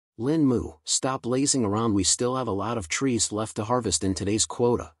Lin Mu, stop lazing around. We still have a lot of trees left to harvest in today's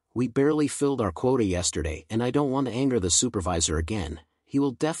quota. We barely filled our quota yesterday and I don't want to anger the supervisor again. He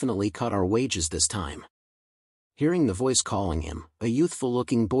will definitely cut our wages this time. Hearing the voice calling him, a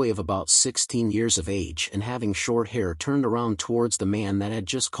youthful-looking boy of about 16 years of age and having short hair turned around towards the man that had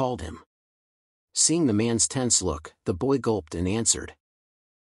just called him. Seeing the man's tense look, the boy gulped and answered.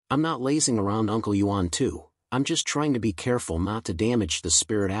 I'm not lazing around, Uncle Yuan too. I'm just trying to be careful not to damage the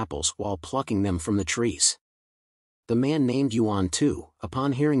spirit apples while plucking them from the trees. The man named Yuan too,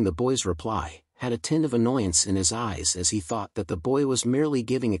 upon hearing the boy's reply, had a tinge of annoyance in his eyes as he thought that the boy was merely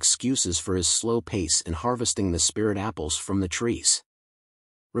giving excuses for his slow pace in harvesting the spirit apples from the trees.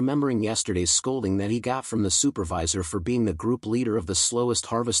 Remembering yesterday's scolding that he got from the supervisor for being the group leader of the slowest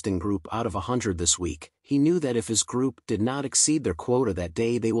harvesting group out of 100 this week, he knew that if his group did not exceed their quota that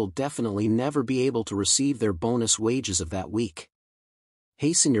day, they will definitely never be able to receive their bonus wages of that week.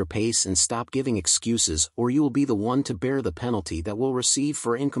 Hasten your pace and stop giving excuses, or you will be the one to bear the penalty that we'll receive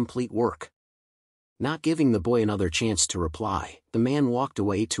for incomplete work. Not giving the boy another chance to reply, the man walked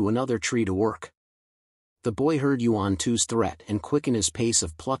away to another tree to work. The boy heard Yuan Tu's threat and quickened his pace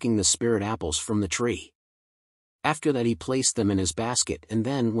of plucking the spirit apples from the tree. After that he placed them in his basket, and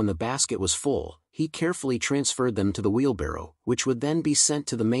then when the basket was full, he carefully transferred them to the wheelbarrow, which would then be sent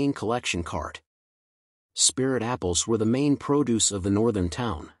to the main collection cart. Spirit apples were the main produce of the northern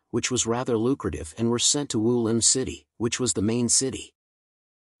town, which was rather lucrative, and were sent to Wu Lim City, which was the main city.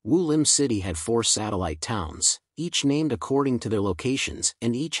 Wu Lim City had 4 satellite towns, each named according to their locations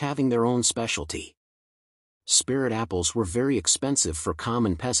and each having their own specialty. Spirit apples were very expensive for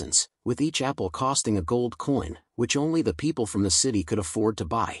common peasants, with each apple costing a gold coin, which only the people from the city could afford to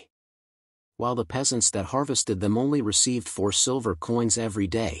buy. While the peasants that harvested them only received 4 silver coins every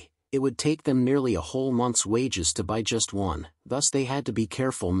day, it would take them nearly a whole month's wages to buy just one, thus they had to be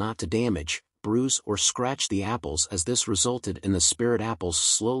careful not to damage, bruise or scratch the apples, as this resulted in the spirit apples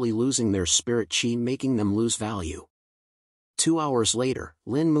slowly losing their spirit chi, making them lose value. 2 hours later,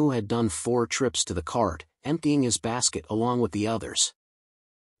 Lin Mu had done 4 trips to the cart, emptying his basket along with the others.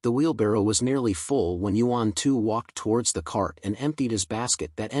 The wheelbarrow was nearly full when Yuan Tu walked towards the cart and emptied his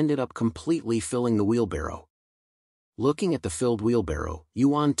basket that ended up completely filling the wheelbarrow. Looking at the filled wheelbarrow,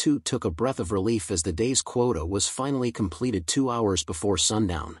 Yuan Tu took a breath of relief as the day's quota was finally completed 2 hours before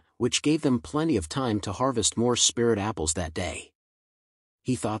sundown, which gave them plenty of time to harvest more spirit apples that day.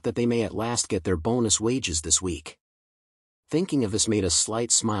 He thought that they may at last get their bonus wages this week. Thinking of this made a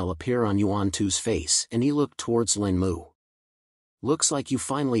slight smile appear on Yuan Tu's face, and he looked towards Lin Mu. Looks like you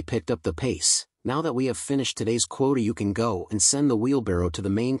finally picked up the pace. Now that we have finished today's quota, you can go and send the wheelbarrow to the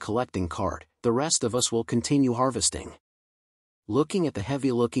main collecting cart. The rest of us will continue harvesting. Looking at the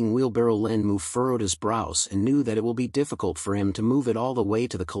heavy-looking wheelbarrow, Lin Mu furrowed his brows and knew that it will be difficult for him to move it all the way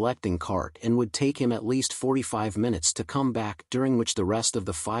to the collecting cart and would take him at least 45 minutes to come back, during which the rest of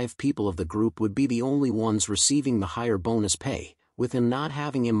the 5 people of the group would be the only ones receiving the higher bonus pay, with him not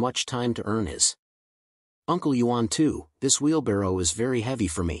having him much time to earn his. Uncle Yuan too, this wheelbarrow is very heavy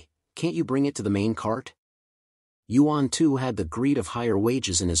for me. Can't you bring it to the main cart? Yuan too had the greed of higher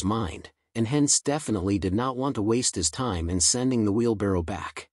wages in his mind, and hence definitely did not want to waste his time in sending the wheelbarrow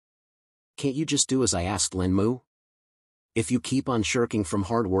back. Can't you just do as I asked, Lin Mu? If you keep on shirking from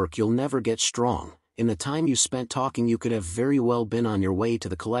hard work, you'll never get strong. In the time you spent talking, you could have very well been on your way to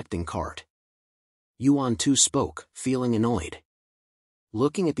the collecting cart. Yuan Tu spoke, feeling annoyed.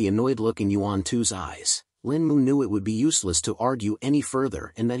 Looking at the annoyed look in Yuan Tu's eyes, Lin Mu knew it would be useless to argue any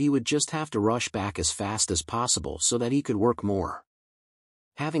further and that he would just have to rush back as fast as possible so that he could work more.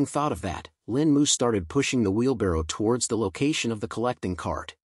 Having thought of that, Lin Mu started pushing the wheelbarrow towards the location of the collecting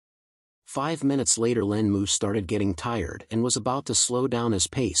cart. 5 minutes later, Lin Mu started getting tired and was about to slow down his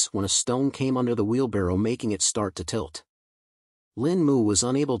pace when a stone came under the wheelbarrow, making it start to tilt. Lin Mu was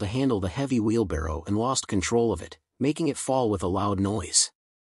unable to handle the heavy wheelbarrow and lost control of it, making it fall with a loud noise.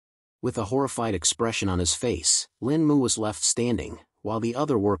 With a horrified expression on his face, Lin Mu was left standing, while the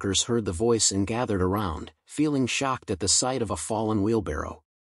other workers heard the voice and gathered around, feeling shocked at the sight of a fallen wheelbarrow.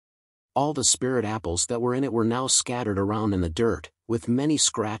 All the spirit apples that were in it were now scattered around in the dirt, with many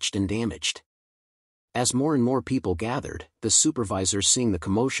scratched and damaged. As more and more people gathered, the supervisor, seeing the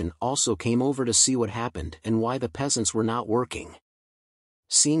commotion, also came over to see what happened and why the peasants were not working.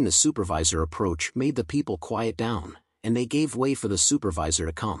 Seeing the supervisor approach made the people quiet down, and they gave way for the supervisor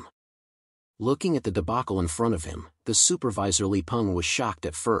to come. Looking at the debacle in front of him, the supervisor Li Peng was shocked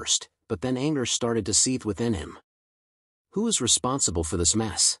at first, but then anger started to seethe within him. Who is responsible for this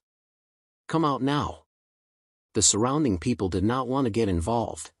mess? Come out now. The surrounding people did not want to get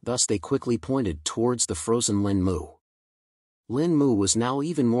involved, thus they quickly pointed towards the frozen Lin Mu. Lin Mu was now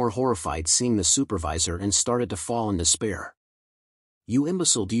even more horrified seeing the supervisor and started to fall in despair. "You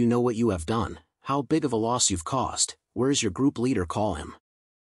imbecile, do you know what you have done, how big of a loss you've caused? Where's your group leader? Call him."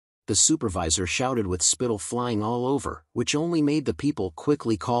 The supervisor shouted with spittle flying all over, which only made the people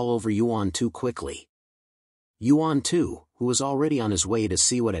quickly call over Yuan Tu quickly. Yuan Tu, who was already on his way to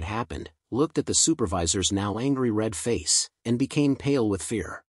see what had happened, looked at the supervisor's now angry red face, and became pale with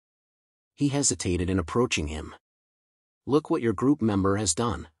fear. He hesitated in approaching him. "Look what your group member has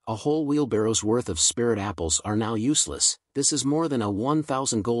done, a whole wheelbarrow's worth of spirit apples are now useless. This is more than a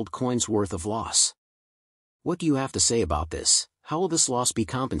 1,000 gold coins worth of loss. What do you have to say about this? How will this loss be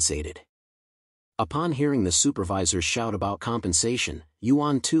compensated?" Upon hearing the supervisor's shout about compensation,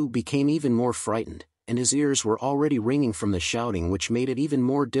 Yuan Tu became even more frightened, and his ears were already ringing from the shouting, which made it even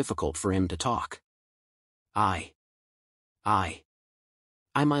more difficult for him to talk. I,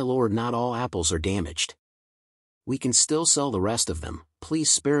 my lord, not all apples are damaged. We can still sell the rest of them, please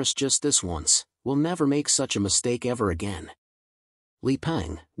spare us just this once, we'll never make such a mistake ever again." Li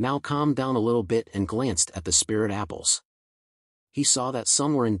Peng now calmed down a little bit and glanced at the spirit apples. He saw that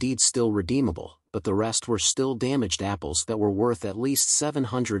some were indeed still redeemable, but the rest were still damaged apples that were worth at least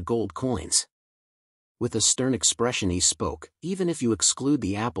 700 gold coins. With a stern expression he spoke, "Even if you exclude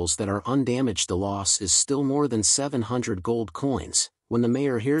the apples that are undamaged, the loss is still more than 700 gold coins. When the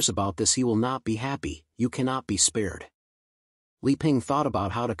mayor hears about this he will not be happy, you cannot be spared." Li Peng thought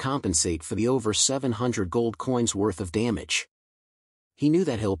about how to compensate for the over 700 gold coins worth of damage. He knew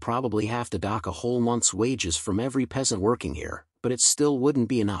that he'll probably have to dock a whole month's wages from every peasant working here, but it still wouldn't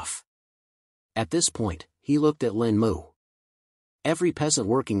be enough. At this point, he looked at Lin Mu. "Every peasant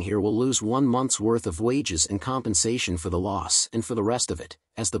working here will lose 1 month's worth of wages in compensation for the loss, and for the rest of it,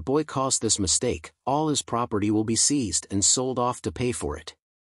 as the boy caused this mistake, all his property will be seized and sold off to pay for it."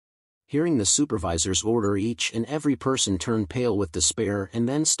 Hearing the supervisor's order, each and every person turned pale with despair and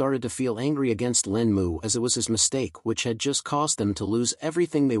then started to feel angry against Lin Mu, as it was his mistake which had just caused them to lose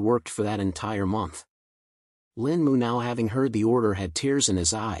everything they worked for that entire month. Lin Mu, now having heard the order, had tears in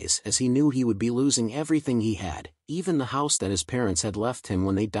his eyes, as he knew he would be losing everything he had, even the house that his parents had left him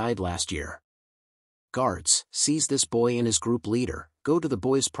when they died last year. "Guards, seize this boy and his group leader, go to the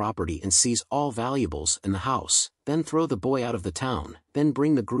boy's property and seize all valuables in the house, then throw the boy out of the town, then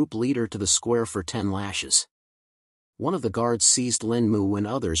bring the group leader to the square for 10 lashes. One of the guards seized Lin Mu and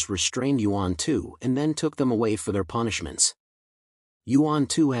others restrained Yuan Tu and then took them away for their punishments. Yuan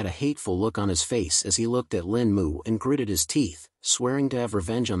Tu had a hateful look on his face as he looked at Lin Mu and gritted his teeth, swearing to have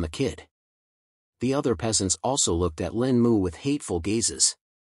revenge on the kid. The other peasants also looked at Lin Mu with hateful gazes.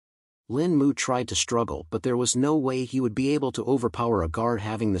 Lin Mu tried to struggle, but there was no way he would be able to overpower a guard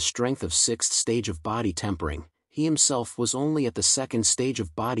having the strength of 6th stage of body tempering. He himself was only at the 2nd stage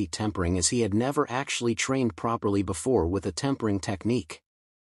of body tempering, as he had never actually trained properly before with a tempering technique.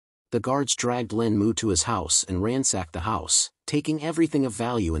 The guards dragged Lin Mu to his house and ransacked the house, taking everything of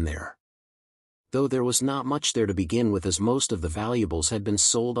value in there. Though there was not much there to begin with, as most of the valuables had been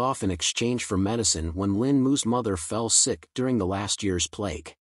sold off in exchange for medicine when Lin Mu's mother fell sick during the last year's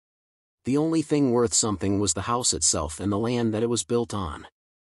plague. The only thing worth something was the house itself and the land that it was built on.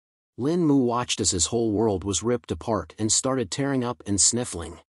 Lin Mu watched as his whole world was ripped apart and started tearing up and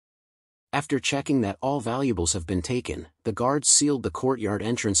sniffling. After checking that all valuables have been taken, the guards sealed the courtyard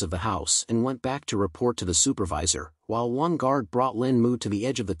entrance of the house and went back to report to the supervisor, while one guard brought Lin Mu to the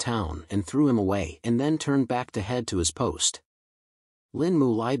edge of the town and threw him away and then turned back to head to his post. Lin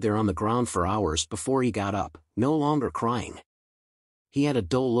Mu lied there on the ground for hours before he got up, no longer crying. He had a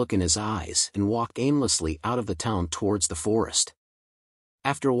dull look in his eyes and walked aimlessly out of the town towards the forest.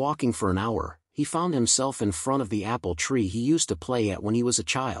 After walking for an hour, he found himself in front of the apple tree he used to play at when he was a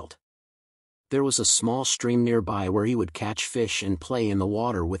child. There was a small stream nearby where he would catch fish and play in the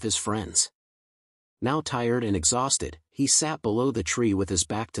water with his friends. Now tired and exhausted, he sat below the tree with his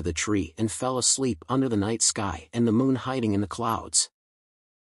back to the tree and fell asleep under the night sky and the moon hiding in the clouds.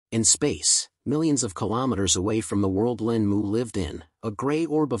 In space, millions of kilometers away from the world Lin Mu lived in, a gray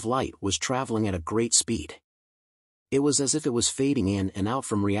orb of light was traveling at a great speed. It was as if it was fading in and out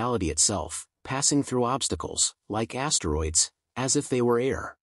from reality itself, passing through obstacles, like asteroids, as if they were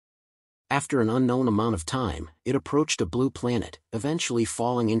air. After an unknown amount of time, it approached a blue planet, eventually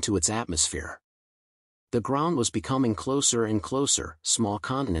falling into its atmosphere. The ground was becoming closer and closer, small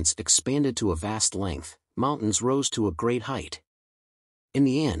continents expanded to a vast length, mountains rose to a great height. In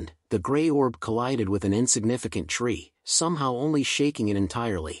the end, the gray orb collided with an insignificant tree, somehow only shaking it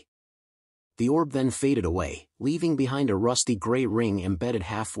entirely. The orb then faded away, leaving behind a rusty gray ring embedded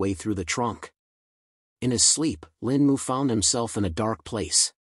halfway through the trunk. In his sleep, Lin Mu found himself in a dark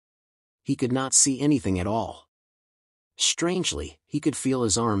place. He could not see anything at all. Strangely, he could feel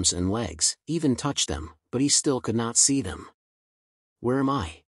his arms and legs, even touch them, but he still could not see them. Where am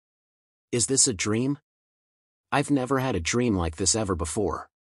I? Is this a dream? I've never had a dream like this ever before.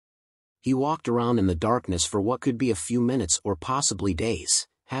 He walked around in the darkness for what could be a few minutes or possibly days,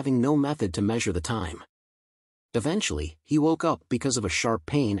 having no method to measure the time. Eventually, he woke up because of a sharp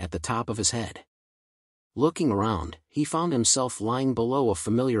pain at the top of his head. Looking around, he found himself lying below a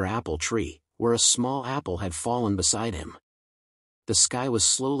familiar apple tree, where a small apple had fallen beside him. The sky was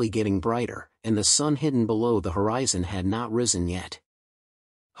slowly getting brighter, and the sun hidden below the horizon had not risen yet.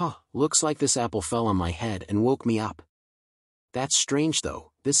 Looks like this apple fell on my head and woke me up. That's strange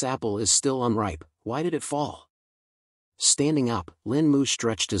though, this apple is still unripe, why did it fall? Standing up, Lin Mu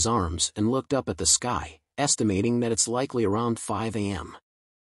stretched his arms and looked up at the sky, estimating that it's likely around 5 a.m.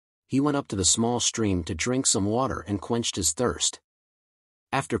 He went up to the small stream to drink some water and quenched his thirst.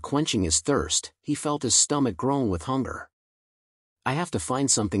 After quenching his thirst, he felt his stomach groan with hunger. I have to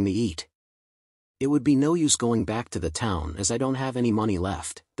find something to eat. It would be no use going back to the town as I don't have any money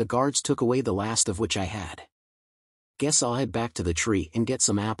left, the guards took away the last of which I had. Guess I'll head back to the tree and get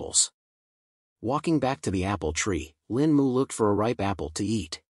some apples. Walking back to the apple tree, Lin Mu looked for a ripe apple to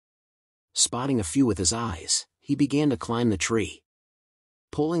eat. Spotting a few with his eyes, he began to climb the tree.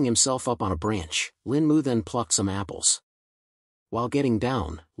 Pulling himself up on a branch, Lin Mu then plucked some apples. While getting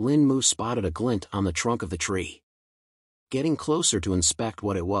down, Lin Mu spotted a glint on the trunk of the tree. Getting closer to inspect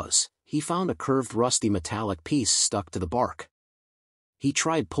what it was, he found a curved rusty metallic piece stuck to the bark. He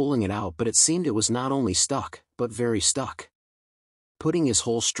tried pulling it out, but it seemed it was not only stuck, but very stuck. Putting his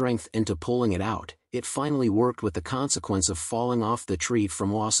whole strength into pulling it out, it finally worked, with the consequence of falling off the tree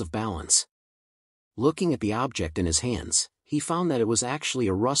from loss of balance. Looking at the object in his hands, he found that it was actually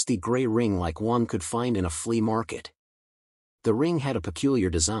a rusty gray ring like one could find in a flea market. The ring had a peculiar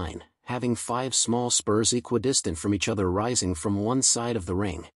design, having 5 small spurs equidistant from each other rising from one side of the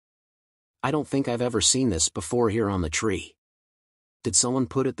ring. I don't think I've ever seen this before here on the tree. Did someone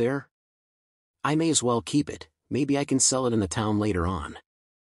put it there? I may as well keep it, maybe I can sell it in the town later on.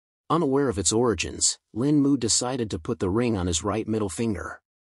 Unaware of its origins, Lin Mu decided to put the ring on his right middle finger.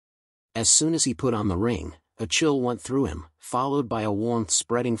 As soon as he put on the ring, a chill went through him, followed by a warmth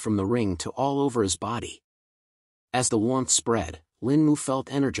spreading from the ring to all over his body. As the warmth spread, Lin Mu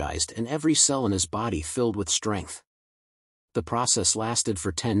felt energized and every cell in his body filled with strength. The process lasted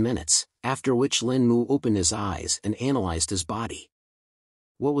for 10 minutes, after which Lin Mu opened his eyes and analyzed his body.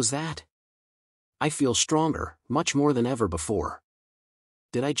 What was that? I feel stronger, much more than ever before.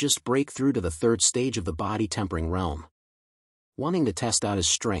 Did I just break through to the 3rd stage of the body tempering realm? Wanting to test out his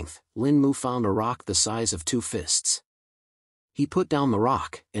strength, Lin Mu found a rock the size of 2 fists. He put down the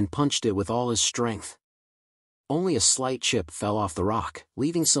rock and punched it with all his strength. Only a slight chip fell off the rock,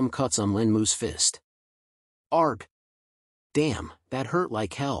 leaving some cuts on Lin Mu's fist. Arg! Damn, that hurt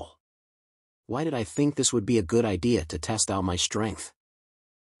like hell. Why did I think this would be a good idea to test out my strength?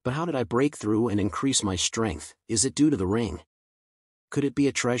 But how did I break through and increase my strength? Is it due to the ring? Could it be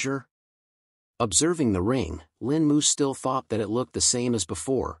a treasure? Observing the ring, Lin Mu still thought that it looked the same as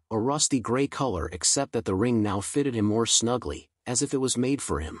before, a rusty gray color, except that the ring now fitted him more snugly, as if it was made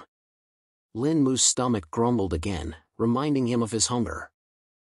for him. Lin Mu's stomach grumbled again, reminding him of his hunger.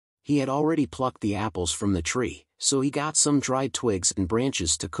 He had already plucked the apples from the tree, so he got some dried twigs and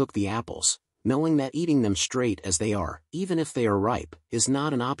branches to cook the apples, knowing that eating them straight as they are, even if they are ripe, is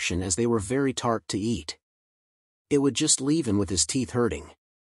not an option as they were very tart to eat. It would just leave him with his teeth hurting.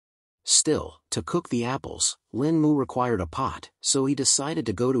 Still, to cook the apples, Lin Mu required a pot, so he decided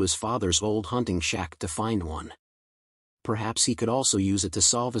to go to his father's old hunting shack to find one. Perhaps he could also use it to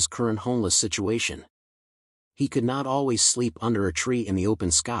solve his current homeless situation. He could not always sleep under a tree in the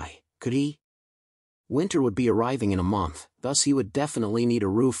open sky, could he? Winter would be arriving in a month, thus he would definitely need a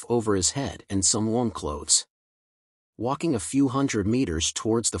roof over his head and some warm clothes. Walking a few hundred meters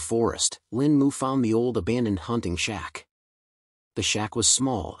towards the forest, Lin Mu found the old abandoned hunting shack. The shack was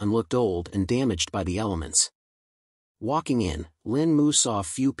small and looked old and damaged by the elements. Walking in, Lin Mu saw a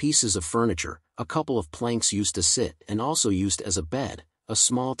few pieces of furniture, a couple of planks used to sit and also used as a bed, a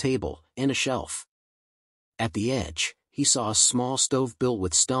small table, and a shelf. At the edge, he saw a small stove built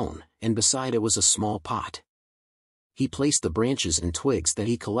with stone, and beside it was a small pot. He placed the branches and twigs that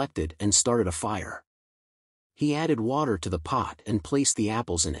he collected and started a fire. He added water to the pot and placed the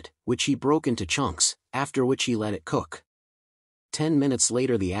apples in it, which he broke into chunks, after which he let it cook. 10 minutes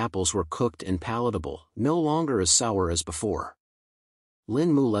later the apples were cooked and palatable, no longer as sour as before.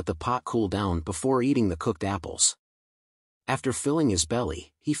 Lin Mu let the pot cool down before eating the cooked apples. After filling his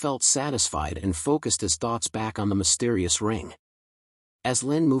belly, he felt satisfied and focused his thoughts back on the mysterious ring. As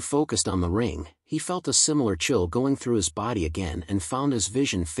Lin Mu focused on the ring, he felt a similar chill going through his body again and found his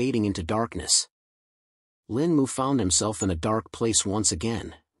vision fading into darkness. Lin Mu found himself in a dark place once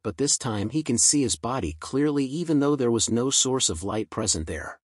again, but this time he can see his body clearly even though there was no source of light present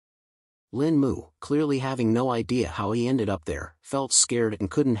there. Lin Mu, clearly having no idea how he ended up there, felt scared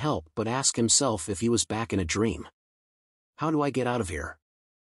and couldn't help but ask himself if he was back in a dream. How do I get out of here?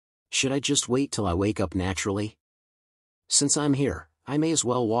 Should I just wait till I wake up naturally? Since I'm here, I may as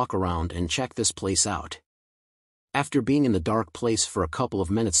well walk around and check this place out. After being in the dark place for a couple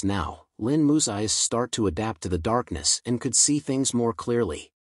of minutes now, Lin Mu's eyes start to adapt to the darkness and could see things more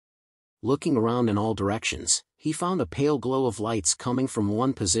clearly. Looking around in all directions, he found a pale glow of lights coming from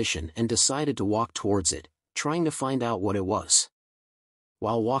one position and decided to walk towards it, trying to find out what it was.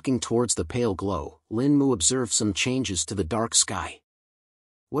 While walking towards the pale glow, Lin Mu observed some changes to the dark sky.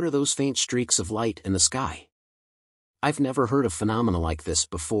 What are those faint streaks of light in the sky? I've never heard of phenomena like this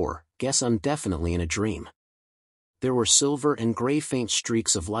before, guess I'm definitely in a dream. There were silver and gray faint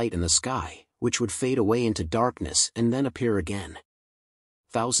streaks of light in the sky, which would fade away into darkness and then appear again.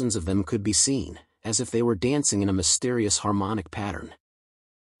 Thousands of them could be seen, as if they were dancing in a mysterious harmonic pattern.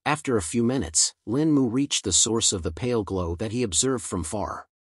 After a few minutes, Lin Mu reached the source of the pale glow that he observed from far.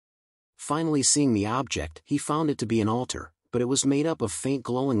 Finally seeing the object, he found it to be an altar, but it was made up of faint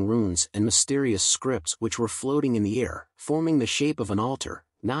glowing runes and mysterious scripts which were floating in the air, forming the shape of an altar,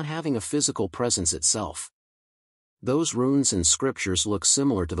 not having a physical presence itself. Those runes and scriptures look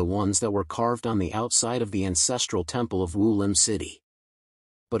similar to the ones that were carved on the outside of the ancestral temple of Wu Lim City.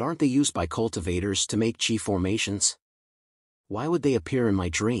 But aren't they used by cultivators to make chi formations? Why would they appear in my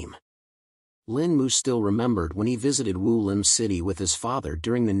dream? Lin Mu still remembered when he visited Wu Lim City with his father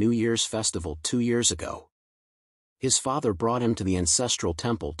during the New Year's festival 2 years ago. His father brought him to the ancestral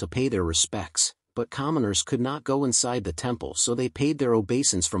temple to pay their respects, but commoners could not go inside the temple, so they paid their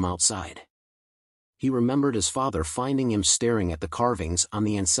obeisance from outside. He remembered his father finding him staring at the carvings on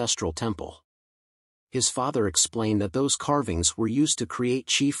the ancestral temple. His father explained that those carvings were used to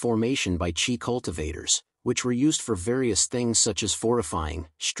create chi formation by chi cultivators, which were used for various things such as fortifying,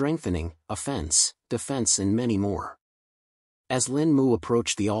 strengthening, offense, defense and many more. As Lin Mu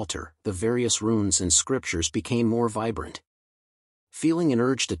approached the altar, the various runes and scriptures became more vibrant. Feeling an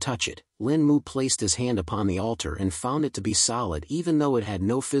urge to touch it, Lin Mu placed his hand upon the altar and found it to be solid even though it had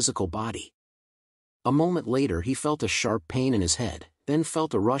no physical body. A moment later he felt a sharp pain in his head, then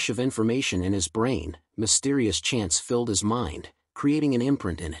felt a rush of information in his brain. Mysterious chants filled his mind, creating an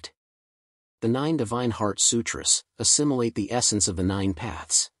imprint in it. The 9 Divine Heart Sutras assimilate the essence of the 9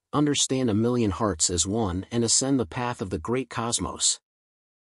 paths, understand 1,000,000 hearts as one and ascend the path of the great cosmos.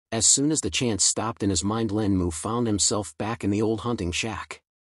 As soon as the chants stopped in his mind, Lin Mu found himself back in the old hunting shack.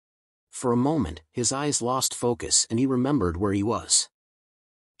 For a moment, his eyes lost focus and he remembered where he was.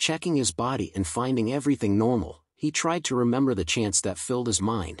 Checking his body and finding everything normal, he tried to remember the chants that filled his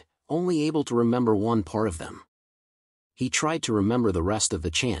mind, only able to remember one part of them. He tried to remember the rest of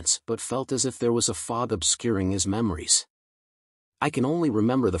the chants but felt as if there was a fog obscuring his memories. I can only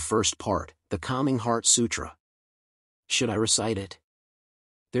remember the first part, the Calming Heart Sutra. Should I recite it?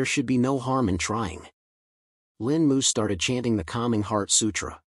 There should be no harm in trying. Lin Mu started chanting the Calming Heart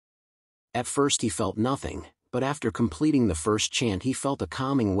Sutra. At first he felt nothing, but after completing the first chant he felt a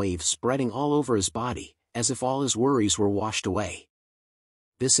calming wave spreading all over his body, as if all his worries were washed away.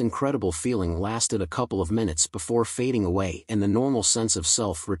 This incredible feeling lasted a couple of minutes before fading away and the normal sense of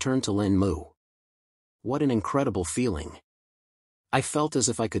self returned to Lin Mu. What an incredible feeling! I felt as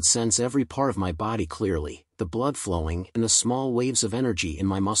if I could sense every part of my body clearly, the blood flowing and the small waves of energy in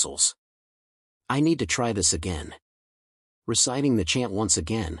my muscles. I need to try this again. Reciting the chant once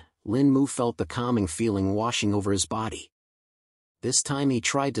again, Lin Mu felt the calming feeling washing over his body. This time he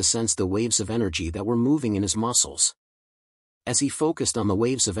tried to sense the waves of energy that were moving in his muscles. As he focused on the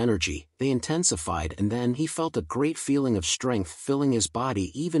waves of energy, they intensified and then he felt a great feeling of strength filling his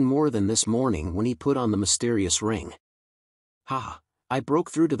body even more than this morning when he put on the mysterious ring. Ha! I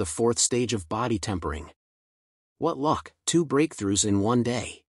broke through to the 4th stage of body tempering. What luck, 2 breakthroughs in one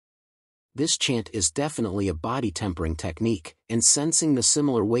day. This chant is definitely a body tempering technique, and sensing the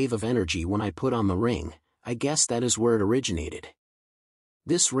similar wave of energy when I put on the ring, I guess that is where it originated.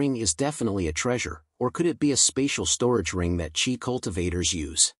 This ring is definitely a treasure, or could it be a spatial storage ring that chi cultivators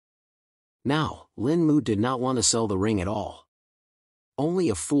use? Now, Lin Mu did not want to sell the ring at all. Only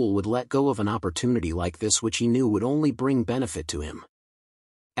a fool would let go of an opportunity like this which he knew would only bring benefit to him.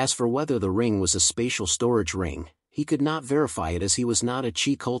 As for whether the ring was a spatial storage ring, he could not verify it as he was not a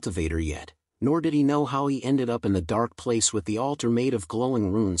chi cultivator yet, nor did he know how he ended up in the dark place with the altar made of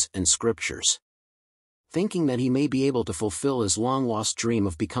glowing runes and scriptures. Thinking that he may be able to fulfill his long-lost dream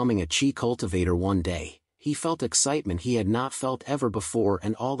of becoming a chi cultivator one day, he felt excitement he had not felt ever before,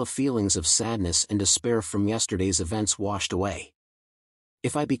 and all the feelings of sadness and despair from yesterday's events washed away.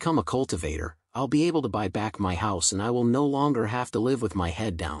 If I become a cultivator, I'll be able to buy back my house and I will no longer have to live with my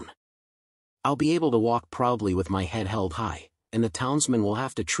head down. I'll be able to walk proudly with my head held high, and the townsmen will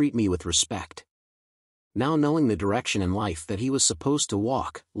have to treat me with respect. Now knowing the direction in life that he was supposed to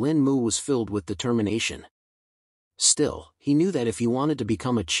walk, Lin Mu was filled with determination. Still, he knew that if he wanted to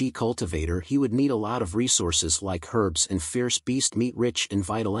become a chi cultivator he would need a lot of resources like herbs and fierce beast meat rich in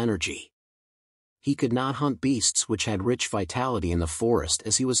vital energy. He could not hunt beasts which had rich vitality in the forest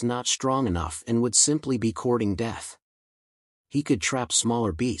as he was not strong enough and would simply be courting death. He could trap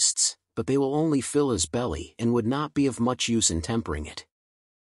smaller beasts, but they will only fill his belly and would not be of much use in tempering it.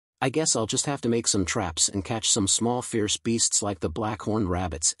 I guess I'll just have to make some traps and catch some small fierce beasts like the black-horned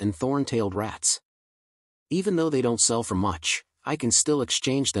rabbits and thorn-tailed rats. Even though they don't sell for much, I can still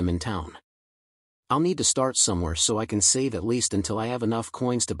exchange them in town. I'll need to start somewhere so I can save at least until I have enough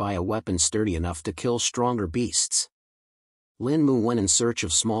coins to buy a weapon sturdy enough to kill stronger beasts. Lin Mu went in search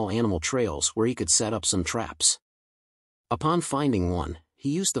of small animal trails where he could set up some traps. Upon finding one, he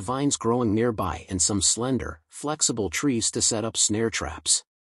used the vines growing nearby and some slender, flexible trees to set up snare traps.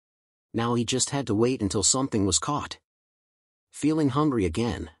 Now he just had to wait until something was caught. Feeling hungry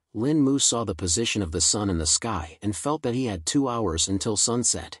again, Lin Mu saw the position of the sun in the sky and felt that he had 2 hours until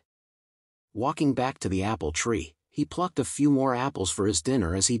sunset. Walking back to the apple tree, he plucked a few more apples for his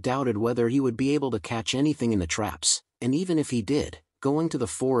dinner as he doubted whether he would be able to catch anything in the traps, and even if he did, going to the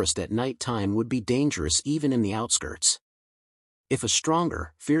forest at night time would be dangerous even in the outskirts. If a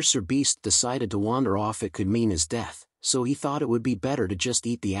stronger, fiercer beast decided to wander off it could mean his death, so he thought it would be better to just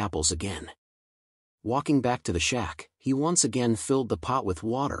eat the apples again. Walking back to the shack, he once again filled the pot with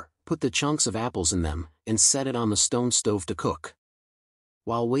water, put the chunks of apples in them, and set it on the stone stove to cook.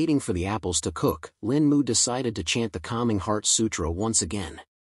 While waiting for the apples to cook, Lin Mu decided to chant the Calming Heart Sutra once again.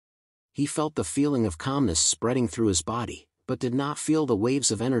 He felt the feeling of calmness spreading through his body, but did not feel the waves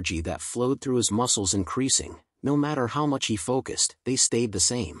of energy that flowed through his muscles increasing. No matter how much he focused, they stayed the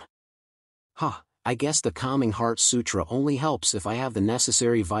same. I guess the Calming Heart Sutra only helps if I have the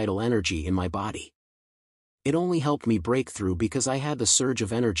necessary vital energy in my body. It only helped me break through because I had the surge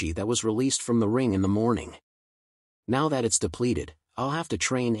of energy that was released from the ring in the morning. Now that it's depleted, I'll have to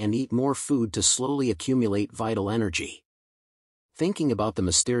train and eat more food to slowly accumulate vital energy. Thinking about the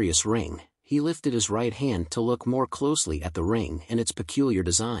mysterious ring, he lifted his right hand to look more closely at the ring and its peculiar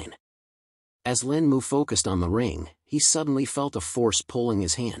design. As Lin Mu focused on the ring, he suddenly felt a force pulling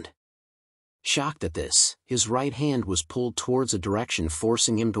his hand. Shocked at this, his right hand was pulled towards a direction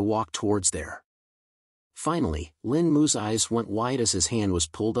forcing him to walk towards there. Finally, Lin Mu's eyes went wide as his hand was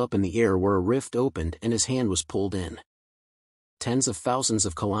pulled up in the air where a rift opened and his hand was pulled in. Tens of thousands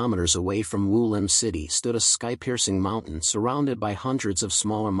of kilometers away from Wulim City stood a sky-piercing mountain surrounded by hundreds of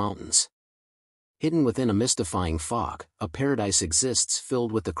smaller mountains. Hidden within a mystifying fog, a paradise exists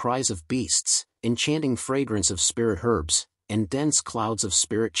filled with the cries of beasts, enchanting fragrance of spirit herbs, and dense clouds of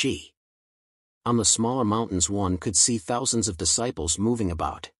spirit chi. On the smaller mountains one could see thousands of disciples moving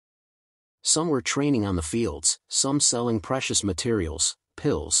about. Some were training on the fields, some selling precious materials,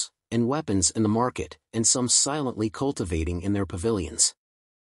 pills, and weapons in the market, and some silently cultivating in their pavilions.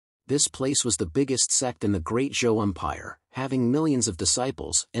 This place was the biggest sect in the Great Zhou Empire, having millions of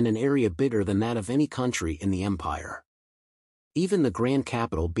disciples and an area bigger than that of any country in the empire. Even the grand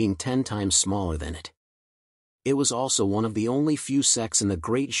capital being 10 times smaller than it. It was also one of the only few sects in the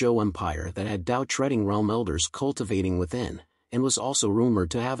Great Zhou Empire that had Tao-treading realm elders cultivating within, and was also rumored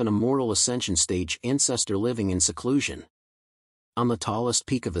to have an immortal ascension stage ancestor living in seclusion. On the tallest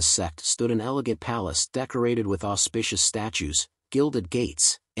peak of the sect stood an elegant palace decorated with auspicious statues, gilded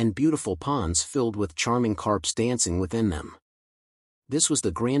gates, and beautiful ponds filled with charming carps dancing within them. This was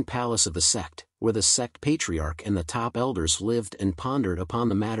the grand palace of the sect, where the sect patriarch and the top elders lived and pondered upon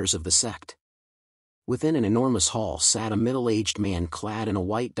the matters of the sect. Within an enormous hall sat a middle-aged man clad in a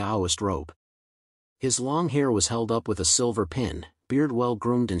white Taoist robe. His long hair was held up with a silver pin, beard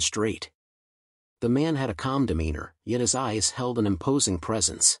well-groomed and straight. The man had a calm demeanor, yet his eyes held an imposing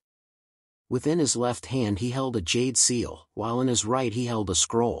presence. Within his left hand he held a jade seal, while in his right he held a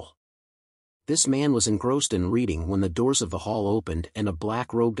scroll. This man was engrossed in reading when the doors of the hall opened and a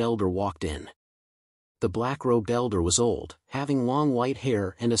black-robed elder walked in. The black-robed elder was old, having long white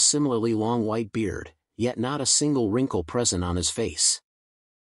hair and a similarly long white beard, yet not a single wrinkle present on his face.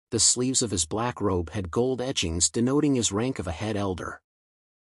 The sleeves of his black robe had gold etchings denoting his rank of a head elder.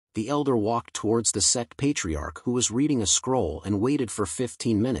 The elder walked towards the sect patriarch who was reading a scroll and waited for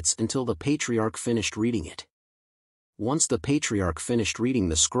 15 minutes until the patriarch finished reading it. Once the patriarch finished reading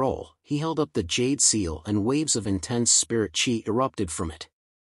the scroll, he held up the jade seal and waves of intense spirit chi erupted from it.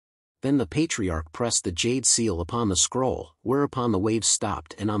 Then the patriarch pressed the jade seal upon the scroll, whereupon the waves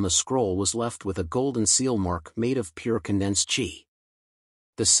stopped and on the scroll was left with a golden seal mark made of pure condensed chi.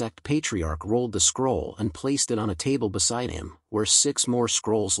 The sect patriarch rolled the scroll and placed it on a table beside him, where 6 more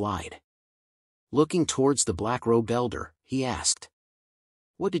scrolls lied. Looking towards the black-robed elder, he asked,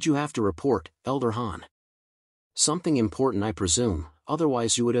 "What did you have to report, Elder Han?" "Something important, I presume,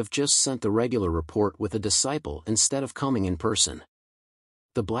 otherwise you would have just sent the regular report with a disciple instead of coming in person."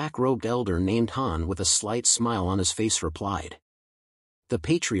 The black-robed elder named Han with a slight smile on his face replied. "The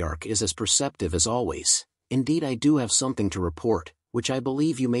patriarch is as perceptive as always. Indeed, I do have something to report, which I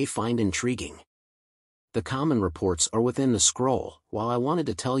believe you may find intriguing. The common reports are within the scroll, while I wanted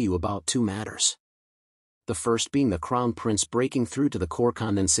to tell you about 2 matters. The first being the Crown Prince breaking through to the core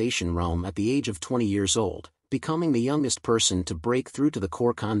condensation realm at the age of 20 years old, becoming the youngest person to break through to the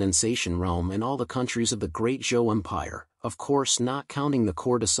core condensation realm in all the countries of the Great Zhou Empire, of course not counting the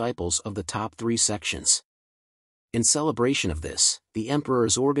core disciples of the top 3 sections. In celebration of this, the Emperor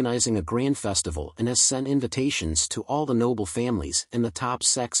is organizing a grand festival and has sent invitations to all the noble families and the top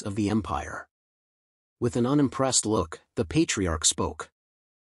sects of the empire." With an unimpressed look, the patriarch spoke.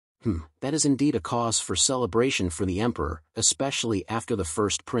 That is indeed a cause for celebration for the Emperor, especially after the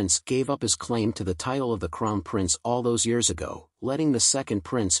first prince gave up his claim to the title of the Crown Prince all those years ago, letting the second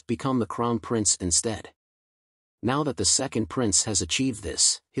prince become the Crown Prince instead. Now that the second prince has achieved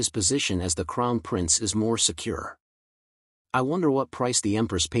this, his position as the Crown Prince is more secure. I wonder what price the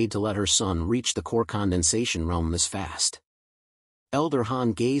Empress paid to let her son reach the core condensation realm this fast. Elder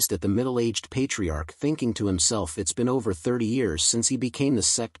Han gazed at the middle-aged patriarch, thinking to himself, it's been over 30 years since he became the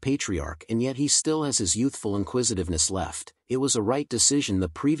sect patriarch and yet he still has his youthful inquisitiveness left. It was a right decision the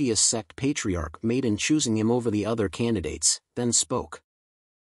previous sect patriarch made in choosing him over the other candidates, then spoke.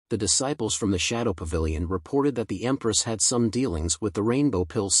 The disciples from the Shadow Pavilion reported that the Empress had some dealings with the Rainbow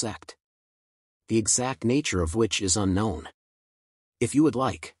Pill sect, the exact nature of which is unknown. If you would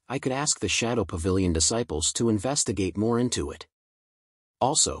like, I could ask the Shadow Pavilion disciples to investigate more into it.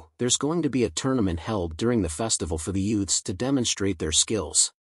 Also, there's going to be a tournament held during the festival for the youths to demonstrate their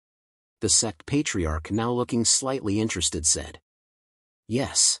skills. The sect patriarch, now looking slightly interested, said.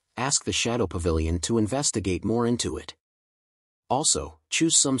 Yes, ask the Shadow Pavilion to investigate more into it. Also,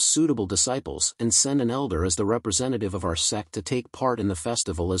 choose some suitable disciples and send an elder as the representative of our sect to take part in the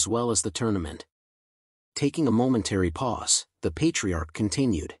festival as well as the tournament. Taking a momentary pause, the patriarch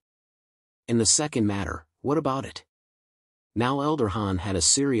continued. In the second matter, what about it? Now Elder Han had a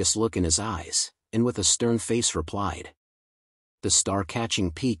serious look in his eyes, and with a stern face replied. The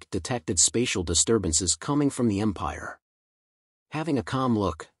star-catching peak detected spatial disturbances coming from the Empire. Having a calm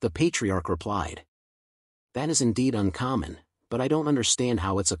look, the patriarch replied. That is indeed uncommon, but I don't understand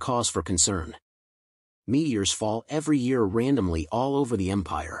how it's a cause for concern. Meteors fall every year randomly all over the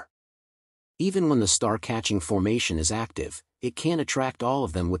Empire. Even when the star-catching formation is active, it can't attract all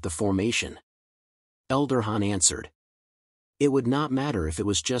of them with the formation. Elder Han answered. It would not matter if it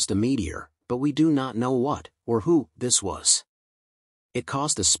was just a meteor, but we do not know what, or who, this was. It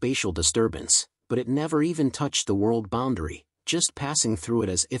caused a spatial disturbance, but it never even touched the world boundary, just passing through it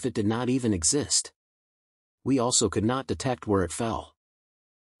as if it did not even exist. We also could not detect where it fell.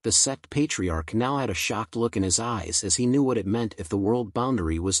 The sect patriarch now had a shocked look in his eyes as he knew what it meant if the world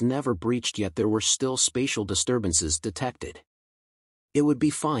boundary was never breached yet there were still spatial disturbances detected. It would be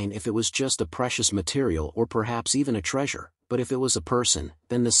fine if it was just a precious material or perhaps even a treasure, but if it was a person,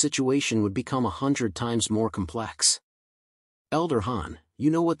 then the situation would become 100 times more complex. Elder Han, you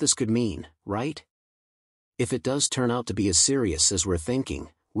know what this could mean, right? If it does turn out to be as serious as we're thinking,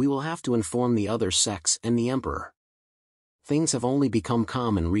 we will have to inform the other sects and the Emperor. Things have only become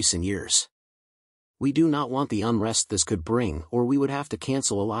calm in recent years. We do not want the unrest this could bring, or we would have to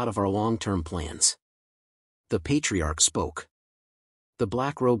cancel a lot of our long-term plans. The patriarch spoke. The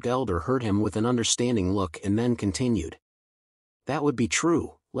black-robed elder heard him with an understanding look and then continued. That would be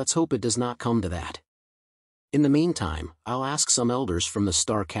true, let's hope it does not come to that. In the meantime, I'll ask some elders from the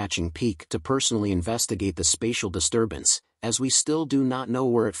star-catching peak to personally investigate the spatial disturbance, as we still do not know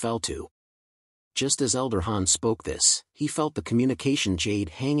where it fell to. Just as Elder Han spoke this, he felt the communication jade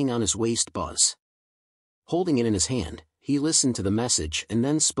hanging on his waist buzz. Holding it in his hand, he listened to the message and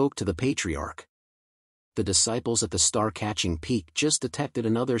then spoke to the patriarch. The disciples at the star-catching peak just detected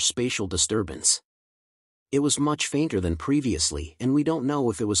another spatial disturbance. It was much fainter than previously and we don't know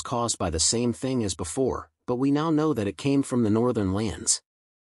if it was caused by the same thing as before, but we now know that it came from the northern lands.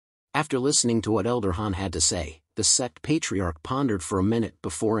 After listening to what Elder Han had to say, the sect patriarch pondered for a minute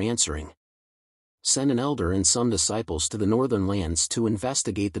before answering. Send an elder and some disciples to the northern lands to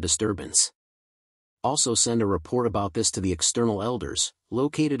investigate the disturbance. Also send a report about this to the external elders,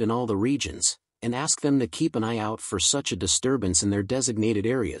 located in all the regions, and ask them to keep an eye out for such a disturbance in their designated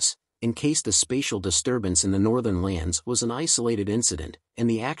areas, in case the spatial disturbance in the northern lands was an isolated incident, and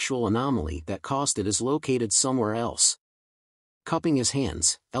the actual anomaly that caused it is located somewhere else. Cupping his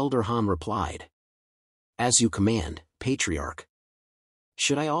hands, Elder Han replied. As you command, Patriarch.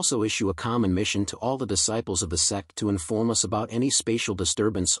 Should I also issue a common mission to all the disciples of the sect to inform us about any spatial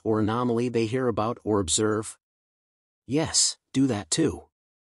disturbance or anomaly they hear about or observe? Yes, do that too.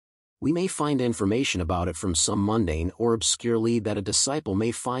 We may find information about it from some mundane or obscure lead that a disciple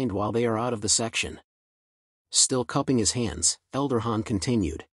may find while they are out of the section. Still cupping his hands, Elder Han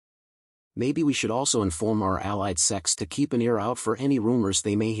continued. Maybe we should also inform our allied sects to keep an ear out for any rumors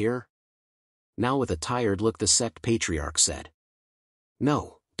they may hear? Now with a tired look the sect patriarch said.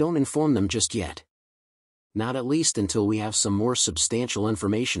 No, don't inform them just yet. Not at least until we have some more substantial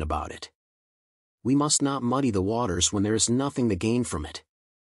information about it. We must not muddy the waters when there is nothing to gain from it.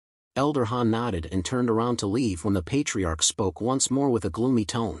 Elder Han nodded and turned around to leave when the patriarch spoke once more with a gloomy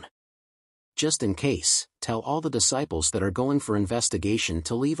tone. Just in case, tell all the disciples that are going for investigation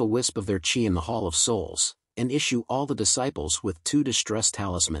to leave a wisp of their chi in the Hall of Souls, and issue all the disciples with 2 distress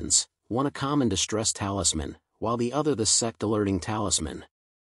talismans, one a common distress talisman, while the other the sect alerting talisman.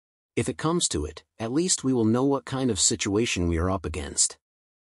 If it comes to it, at least we will know what kind of situation we are up against.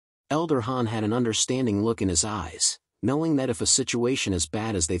 Elder Han had an understanding look in his eyes, knowing that if a situation as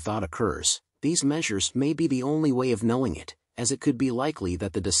bad as they thought occurs, these measures may be the only way of knowing it, as it could be likely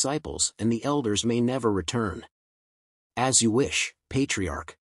that the disciples and the elders may never return. As you wish,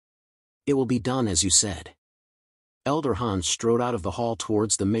 Patriarch. It will be done as you said. Elder Han strode out of the hall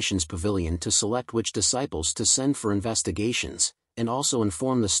towards the mission's pavilion to select which disciples to send for investigations, and also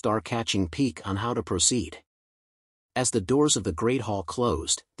inform the star-catching peak on how to proceed. As the doors of the great hall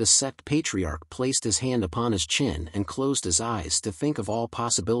closed, the sect patriarch placed his hand upon his chin and closed his eyes to think of all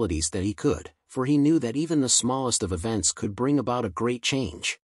possibilities that he could, for he knew that even the smallest of events could bring about a great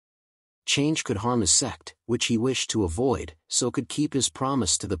change. Change could harm his sect, which he wished to avoid, so could keep his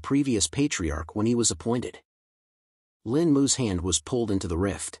promise to the previous patriarch when he was appointed. Lin Mu's hand was pulled into the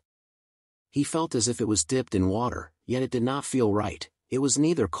rift. He felt as if it was dipped in water, yet it did not feel right. It was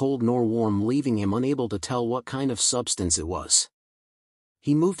neither cold nor warm, leaving him unable to tell what kind of substance it was.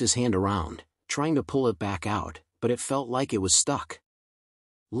 He moved his hand around, trying to pull it back out, but it felt like it was stuck.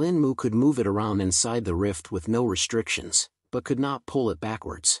 Lin Mu could move it around inside the rift with no restrictions, but could not pull it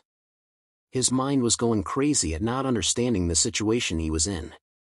backwards. His mind was going crazy at not understanding the situation he was in.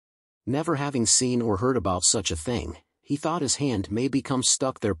 Never having seen or heard about such a thing, he thought his hand may become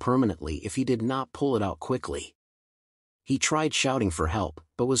stuck there permanently if he did not pull it out quickly. He tried shouting for help,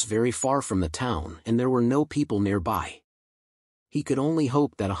 but was very far from the town and there were no people nearby. He could only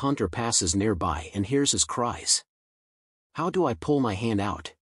hope that a hunter passes nearby and hears his cries. How do I pull my hand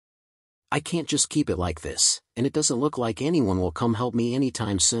out? I can't just keep it like this, and it doesn't look like anyone will come help me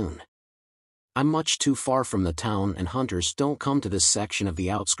anytime soon. I'm much too far from the town and hunters don't come to this section of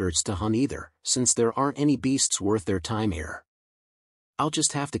the outskirts to hunt either, since there aren't any beasts worth their time here. I'll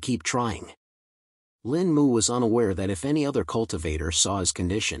just have to keep trying. Lin Mu was unaware that if any other cultivator saw his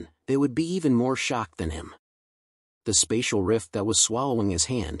condition, they would be even more shocked than him. The spatial rift that was swallowing his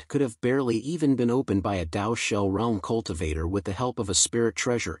hand could have barely even been opened by a Dao Shell realm cultivator with the help of a spirit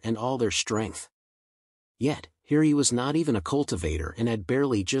treasure and all their strength. Yet, here he was not even a cultivator and had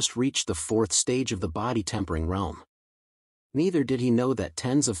barely just reached the 4th stage of the body-tempering realm. Neither did he know that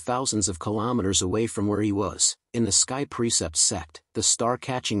tens of thousands of kilometers away from where he was, in the Sky Precept sect, the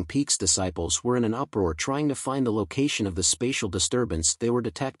Star-Catching Peaks disciples were in an uproar trying to find the location of the spatial disturbance they were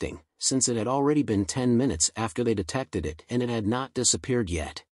detecting, since it had already been 10 minutes after they detected it and it had not disappeared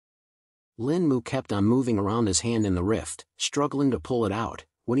yet. Lin Mu kept on moving around his hand in the rift, struggling to pull it out,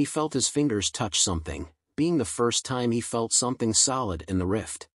 when he felt his fingers touch something, being the first time he felt something solid in the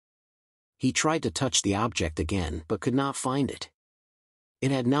rift. He tried to touch the object again but could not find it.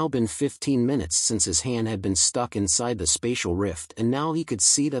 It had now been 15 minutes since his hand had been stuck inside the spatial rift and now he could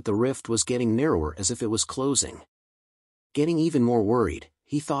see that the rift was getting narrower as if it was closing. Getting even more worried,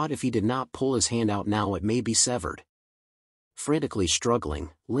 he thought if he did not pull his hand out now it may be severed. Frantically struggling,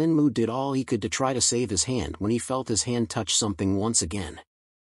 Lin Mu did all he could to try to save his hand when he felt his hand touch something once again.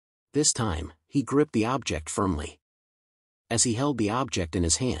 This time, he gripped the object firmly. As he held the object in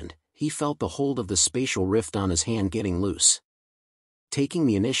his hand, he felt the hold of the spatial rift on his hand getting loose. Taking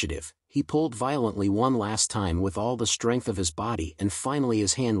the initiative, he pulled violently one last time with all the strength of his body, and finally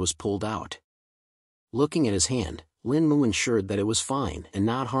his hand was pulled out. Looking at his hand, Lin Mu ensured that it was fine and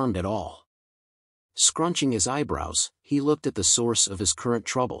not harmed at all. Scrunching his eyebrows, he looked at the source of his current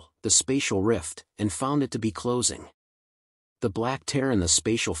trouble, the spatial rift, and found it to be closing. The black tear in the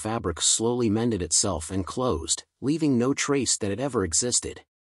spatial fabric slowly mended itself and closed, leaving no trace that it ever existed.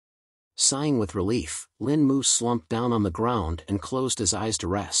 Sighing with relief, Lin Mu slumped down on the ground and closed his eyes to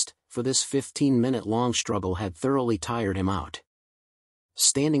rest, for this 15-minute-long struggle had thoroughly tired him out.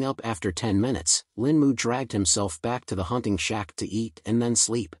 Standing up after 10 minutes, Lin Mu dragged himself back to the hunting shack to eat and then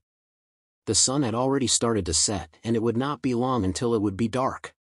sleep. The sun had already started to set, and it would not be long until it would be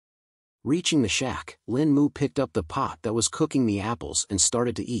dark. Reaching the shack, Lin Mu picked up the pot that was cooking the apples and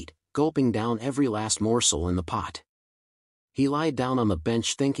started to eat, gulping down every last morsel in the pot. He lied down on the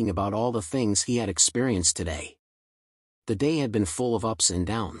bench thinking about all the things he had experienced today. The day had been full of ups and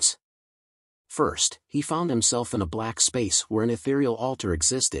downs. First, he found himself in a black space where an ethereal altar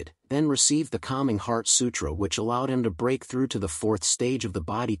existed, then received the calming heart sutra which allowed him to break through to the 4th stage of the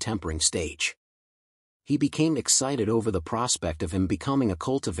body tempering stage. He became excited over the prospect of him becoming a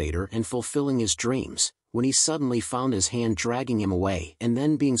cultivator and fulfilling his dreams, when he suddenly found his hand dragging him away and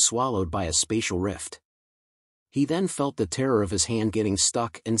then being swallowed by a spatial rift. He then felt the terror of his hand getting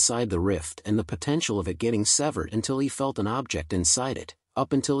stuck inside the rift and the potential of it getting severed until he felt an object inside it,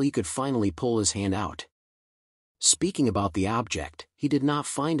 up until he could finally pull his hand out. Speaking about the object, he did not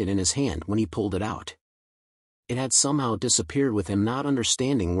find it in his hand when he pulled it out. It had somehow disappeared with him, not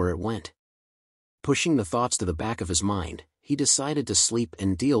understanding where it went. Pushing the thoughts to the back of his mind, he decided to sleep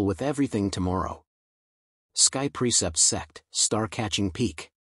and deal with everything tomorrow. Sky Precept Sect, Star-Catching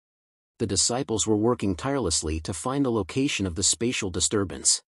Peak. The disciples were working tirelessly to find the location of the spatial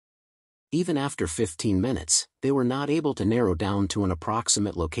disturbance. Even after 15 minutes, they were not able to narrow down to an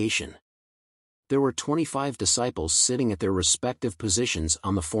approximate location. There were 25 disciples sitting at their respective positions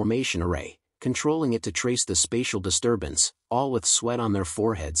on the formation array, controlling it to trace the spatial disturbance, all with sweat on their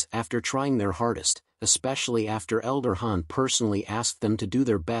foreheads after trying their hardest, especially after Elder Han personally asked them to do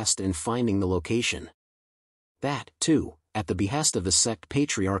their best in finding the location. That, too, at the behest of the sect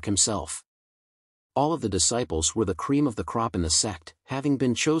patriarch himself. All of the disciples were the cream of the crop in the sect, having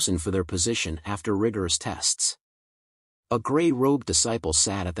been chosen for their position after rigorous tests. A gray-robed disciple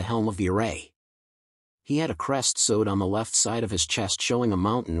sat at the helm of the array. He had a crest sewed on the left side of his chest showing a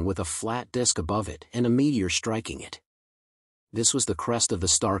mountain with a flat disk above it and a meteor striking it. This was the crest of the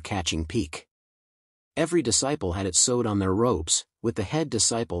star-catching peak. Every disciple had it sewed on their robes, with the head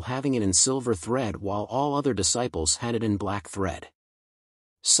disciple having it in silver thread while all other disciples had it in black thread.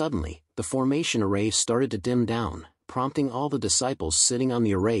 Suddenly, the formation array started to dim down, prompting all the disciples sitting on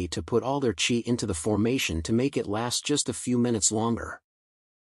the array to put all their chi into the formation to make it last just a few minutes longer.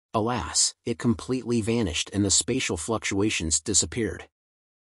 Alas, it completely vanished and the spatial fluctuations disappeared.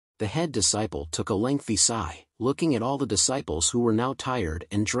 The head disciple took a lengthy sigh, looking at all the disciples who were now tired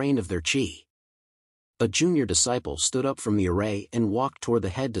and drained of their chi. A junior disciple stood up from the array and walked toward the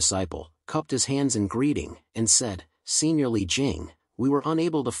head disciple, cupped his hands in greeting, and said, "Senior Li Jing, we were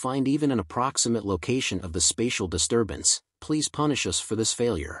unable to find even an approximate location of the spatial disturbance, please punish us for this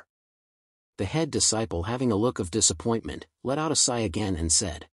failure." The head disciple, having a look of disappointment, let out a sigh again and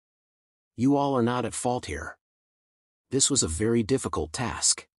said, "You all are not at fault here. This was a very difficult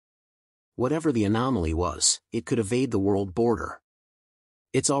task. Whatever the anomaly was, it could evade the world border.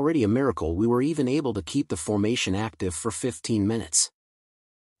 It's already a miracle we were even able to keep the formation active for 15 minutes.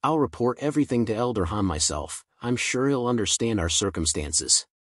 I'll report everything to Elder Han myself, I'm sure he'll understand our circumstances."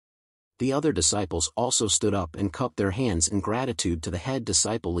 The other disciples also stood up and cupped their hands in gratitude to the head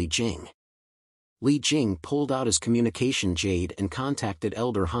disciple Li Jing. Li Jing pulled out his communication jade and contacted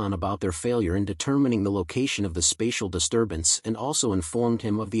Elder Han about their failure in determining the location of the spatial disturbance and also informed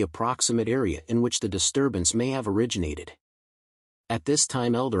him of the approximate area in which the disturbance may have originated. At this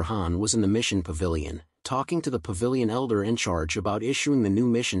time Elder Han was in the mission pavilion, talking to the pavilion elder in charge about issuing the new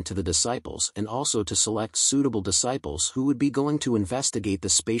mission to the disciples and also to select suitable disciples who would be going to investigate the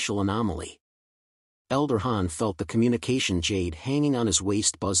spatial anomaly. Elder Han felt the communication jade hanging on his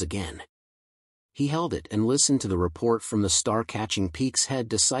waist buzz again. He held it and listened to the report from the Star-Catching Peak's head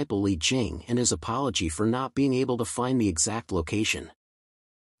disciple Li Jing and his apology for not being able to find the exact location.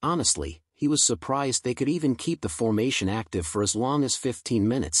 Honestly, he was surprised they could even keep the formation active for as long as 15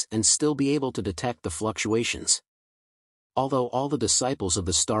 minutes and still be able to detect the fluctuations. Although all the disciples of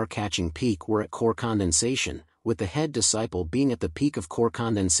the Star-Catching Peak were at core condensation, with the head disciple being at the peak of core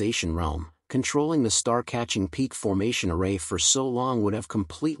condensation realm, controlling the Star-Catching Peak formation array for so long would have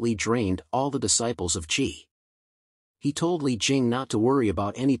completely drained all the disciples of chi. He told Li Jing not to worry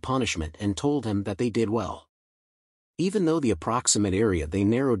about any punishment and told him that they did well. Even though the approximate area they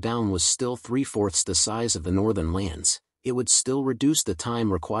narrowed down was still 3/4 the size of the northern lands, it would still reduce the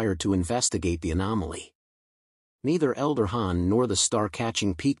time required to investigate the anomaly. Neither Elder Han nor the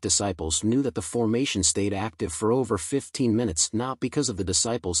star-catching peak disciples knew that the formation stayed active for over 15 minutes, not because of the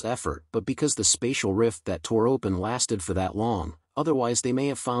disciples' effort but because the spatial rift that tore open lasted for that long, otherwise they may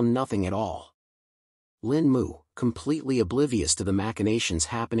have found nothing at all. Lin Mu, completely oblivious to the machinations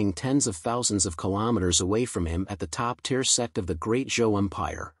happening tens of thousands of kilometers away from him at the top-tier sect of the Great Zhou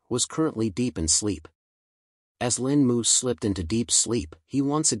Empire, was currently deep in sleep. As Lin Mu slipped into deep sleep, he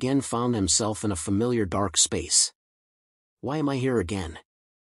once again found himself in a familiar dark space. Why am I here again?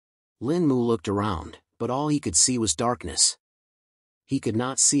 Lin Mu looked around, but all he could see was darkness. He could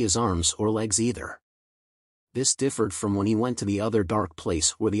not see his arms or legs either. This differed from when he went to the other dark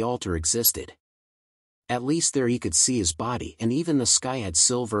place where the altar existed. At least there he could see his body, and even the sky had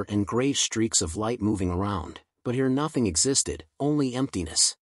silver and gray streaks of light moving around, but here nothing existed, only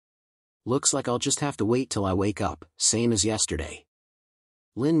emptiness. Looks like I'll just have to wait till I wake up, same as yesterday.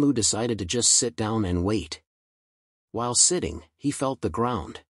 Lin Mu decided to just sit down and wait. While sitting, he felt the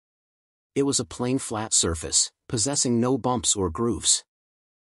ground. It was a plain flat surface, possessing no bumps or grooves.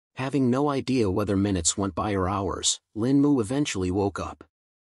 Having no idea whether minutes went by or hours, Lin Mu eventually woke up.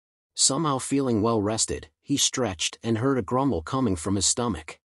 Somehow feeling well rested, he stretched and heard a grumble coming from his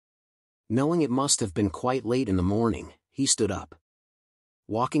stomach. Knowing it must have been quite late in the morning, he stood up.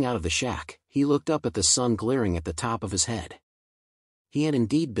 Walking out of the shack, he looked up at the sun glaring at the top of his head. He had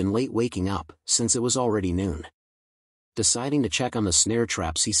indeed been late waking up, since it was already noon. Deciding to check on the snare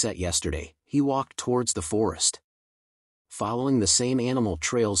traps he set yesterday, he walked towards the forest. Following the same animal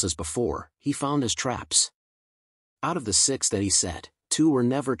trails as before, he found his traps. Out of the 6 that he set, 2 were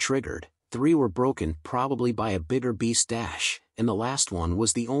never triggered, 3 were broken probably by a bigger beast, and the last one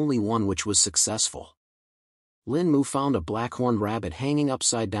was the only one which was successful. Lin Mu found a blackhorn rabbit hanging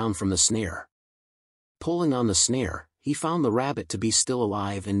upside down from the snare. Pulling on the snare, he found the rabbit to be still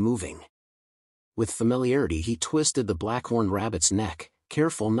alive and moving. With familiarity he twisted the blackhorn rabbit's neck,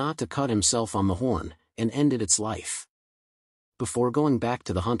 careful not to cut himself on the horn, and ended its life. Before going back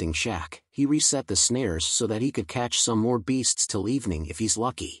to the hunting shack, he reset the snares so that he could catch some more beasts till evening if he's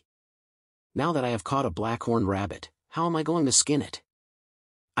lucky. Now that I have caught a blackhorn rabbit, how am I going to skin it?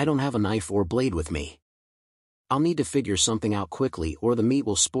 I don't have a knife or blade with me. I'll need to figure something out quickly or the meat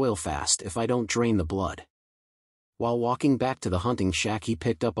will spoil fast if I don't drain the blood. While walking back to the hunting shack he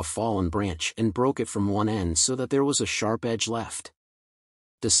picked up a fallen branch and broke it from one end so that there was a sharp edge left.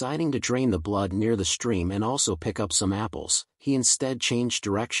 Deciding to drain the blood near the stream and also pick up some apples, he instead changed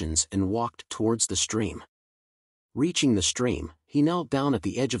directions and walked towards the stream. Reaching the stream, he knelt down at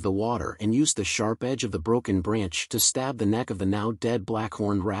the edge of the water and used the sharp edge of the broken branch to stab the neck of the now dead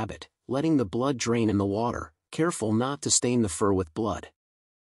blackhorn rabbit, letting the blood drain in the water, careful not to stain the fur with blood.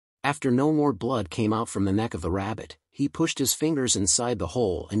 After no more blood came out from the neck of the rabbit, he pushed his fingers inside the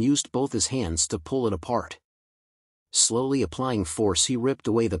hole and used both his hands to pull it apart. Slowly applying force he ripped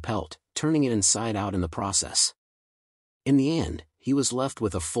away the pelt, turning it inside out in the process. In the end, he was left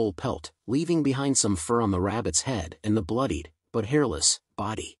with a full pelt, leaving behind some fur on the rabbit's head and the bloodied, but hairless,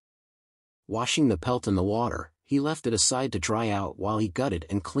 body. Washing the pelt in the water, he left it aside to dry out while he gutted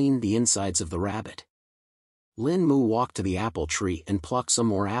and cleaned the insides of the rabbit. Lin Mu walked to the apple tree and plucked some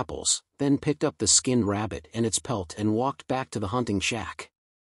more apples, then picked up the skinned rabbit and its pelt and walked back to the hunting shack.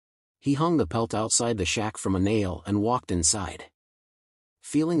 He hung the pelt outside the shack from a nail and walked inside.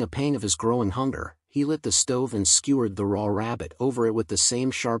 Feeling a pang of his growing hunger, he lit the stove and skewered the raw rabbit over it with the same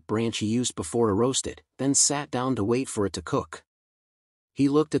sharp branch he used before to roast it, then sat down to wait for it to cook. He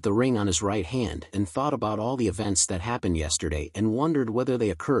looked at the ring on his right hand and thought about all the events that happened yesterday and wondered whether they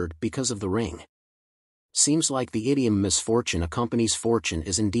occurred because of the ring. Seems like the idiom misfortune accompanies fortune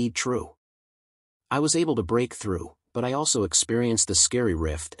is indeed true. I was able to break through, but I also experienced the scary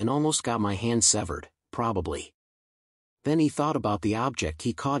rift and almost got my hand severed, probably. Then he thought about the object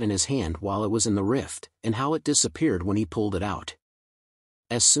he caught in his hand while it was in the rift, and how it disappeared when he pulled it out.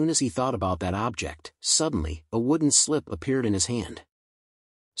 As soon as he thought about that object, suddenly, a wooden slip appeared in his hand.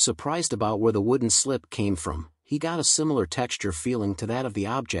 Surprised about where the wooden slip came from, he got a similar texture feeling to that of the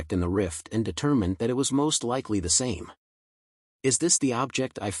object in the rift and determined that it was most likely the same. Is this the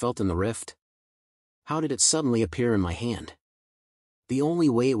object I felt in the rift? How did it suddenly appear in my hand? The only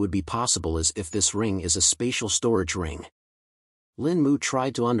way it would be possible is if this ring is a spatial storage ring. Lin Mu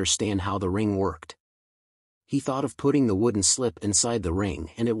tried to understand how the ring worked. He thought of putting the wooden slip inside the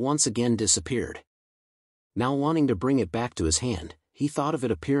ring and it once again disappeared. Now wanting to bring it back to his hand, he thought of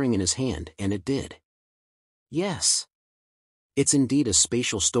it appearing in his hand and it did. Yes. It's indeed a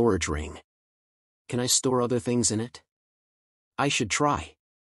spatial storage ring. Can I store other things in it? I should try.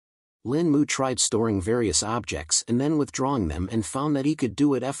 Lin Mu tried storing various objects and then withdrawing them and found that he could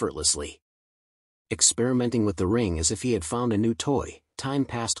do it effortlessly. Experimenting with the ring as if he had found a new toy, time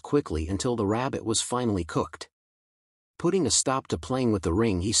passed quickly until the rabbit was finally cooked. Putting a stop to playing with the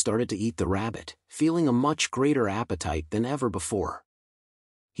ring, he started to eat the rabbit, feeling a much greater appetite than ever before.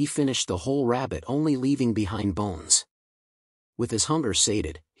 He finished the whole rabbit, only leaving behind bones. With his hunger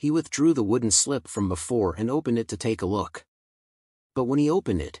sated, he withdrew the wooden slip from before and opened it to take a look. But when he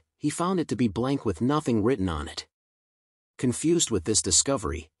opened it, he found it to be blank with nothing written on it. Confused with this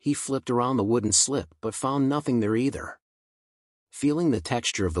discovery, he flipped around the wooden slip but found nothing there either. Feeling the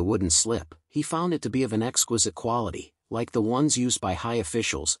texture of the wooden slip, he found it to be of an exquisite quality, like the ones used by high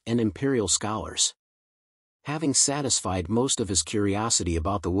officials and imperial scholars. Having satisfied most of his curiosity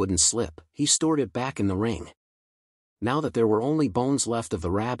about the wooden slip, he stored it back in the ring. Now that there were only bones left of the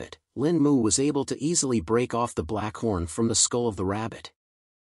rabbit, Lin Mu was able to easily break off the black horn from the skull of the rabbit.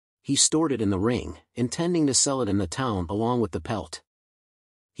 He stored it in the ring, intending to sell it in the town along with the pelt.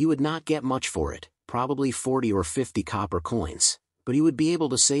 He would not get much for it, probably 40 or 50 copper coins, but he would be able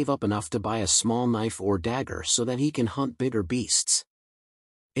to save up enough to buy a small knife or dagger so that he can hunt bigger beasts.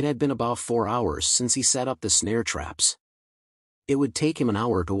 It had been about 4 hours since he set up the snare traps. It would take him an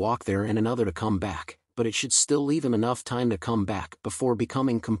hour to walk there and another to come back, but it should still leave him enough time to come back before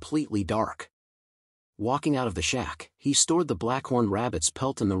becoming completely dark. Walking out of the shack, he stored the blackhorn rabbit's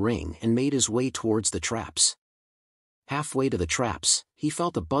pelt in the ring and made his way towards the traps. Halfway to the traps, he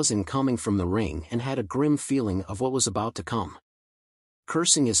felt a buzzing coming from the ring and had a grim feeling of what was about to come.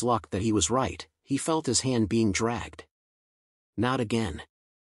 Cursing his luck that he was right, he felt his hand being dragged. Not again.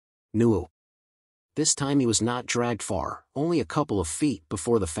 No. This time he was not dragged far, only a couple of feet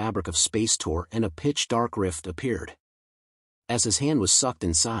before the fabric of space tore and a pitch-dark rift appeared. As his hand was sucked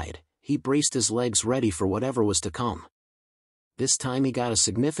inside, he braced his legs ready for whatever was to come. This time he got a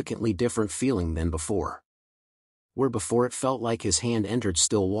significantly different feeling than before. Where before it felt like his hand entered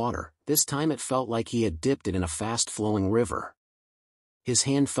still water, this time it felt like he had dipped it in a fast-flowing river. His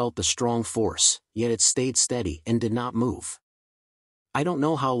hand felt the strong force, yet it stayed steady and did not move. I don't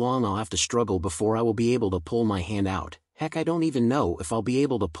know how long I'll have to struggle before I will be able to pull my hand out. Heck, I don't even know if I'll be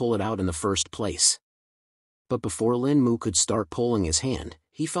able to pull it out in the first place. But before Lin Mu could start pulling his hand,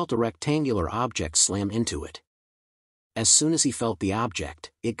 he felt a rectangular object slam into it. As soon as he felt the object,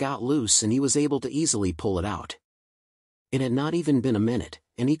 it got loose and he was able to easily pull it out. It had not even been a minute,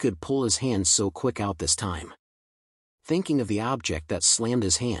 and he could pull his hand so quick out this time. Thinking of the object that slammed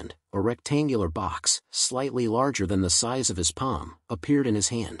his hand, a rectangular box, slightly larger than the size of his palm, appeared in his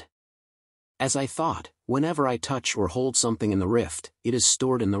hand. As I thought, whenever I touch or hold something in the rift, it is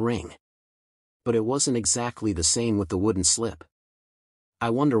stored in the ring. But it wasn't exactly the same with the wooden slip.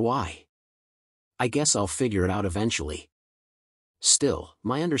 I wonder why. I guess I'll figure it out eventually. Still,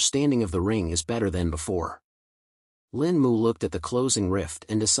 my understanding of the ring is better than before. Lin Mu looked at the closing rift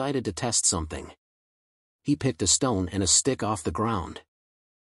and decided to test something. He picked a stone and a stick off the ground.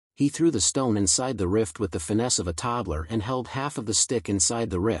 He threw the stone inside the rift with the finesse of a toddler and held half of the stick inside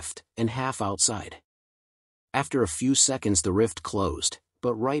the rift, and half outside. After a few seconds the rift closed,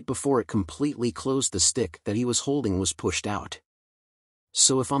 but right before it completely closed the stick that he was holding was pushed out.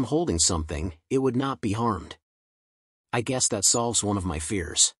 So if I'm holding something, it would not be harmed. I guess that solves one of my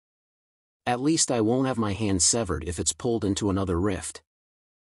fears. At least I won't have my hand severed if it's pulled into another rift.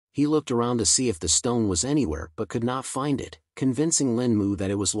 He looked around to see if the stone was anywhere but could not find it, convincing Lin Mu that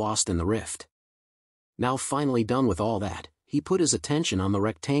it was lost in the rift. Now finally done with all that, he put his attention on the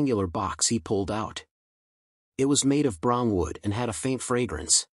rectangular box he pulled out. It was made of brown wood and had a faint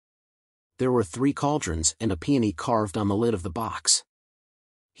fragrance. There were 3 cauldrons and a peony carved on the lid of the box.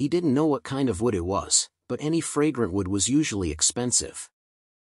 He didn't know what kind of wood it was, but any fragrant wood was usually expensive.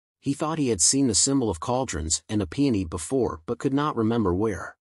 He thought he had seen the symbol of cauldrons and a peony before but could not remember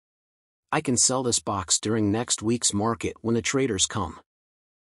where. I can sell this box during next week's market when the traders come.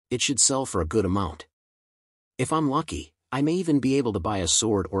 It should sell for a good amount. If I'm lucky, I may even be able to buy a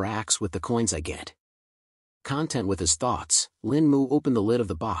sword or axe with the coins I get. Content with his thoughts, Lin Mu opened the lid of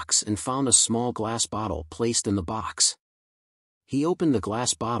the box and found a small glass bottle placed in the box. He opened the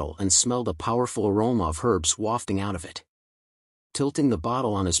glass bottle and smelled a powerful aroma of herbs wafting out of it. Tilting the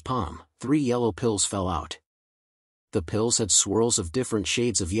bottle on his palm, 3 yellow pills fell out. The pills had swirls of different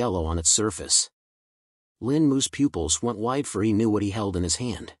shades of yellow on its surface. Lin Mu's pupils went wide, for he knew what he held in his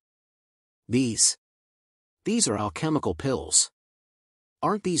hand. These are alchemical pills.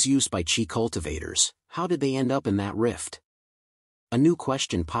 Aren't these used by chi cultivators? How did they end up in that rift? A new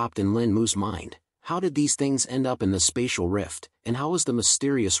question popped in Lin Mu's mind, How did these things end up in the spatial rift, and how was the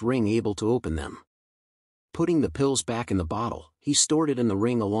mysterious ring able to open them? Putting the pills back in the bottle, he stored it in the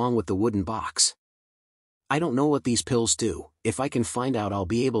ring along with the wooden box. I don't know what these pills do. If I can find out, I'll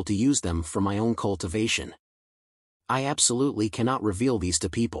be able to use them for my own cultivation. I absolutely cannot reveal these to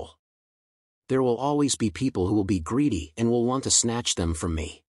people. There will always be people who will be greedy and will want to snatch them from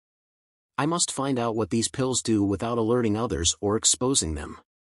me. I must find out what these pills do without alerting others or exposing them.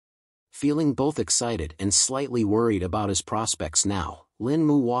 Feeling both excited and slightly worried about his prospects now, Lin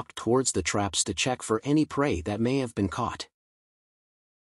Mu walked towards the traps to check for any prey that may have been caught.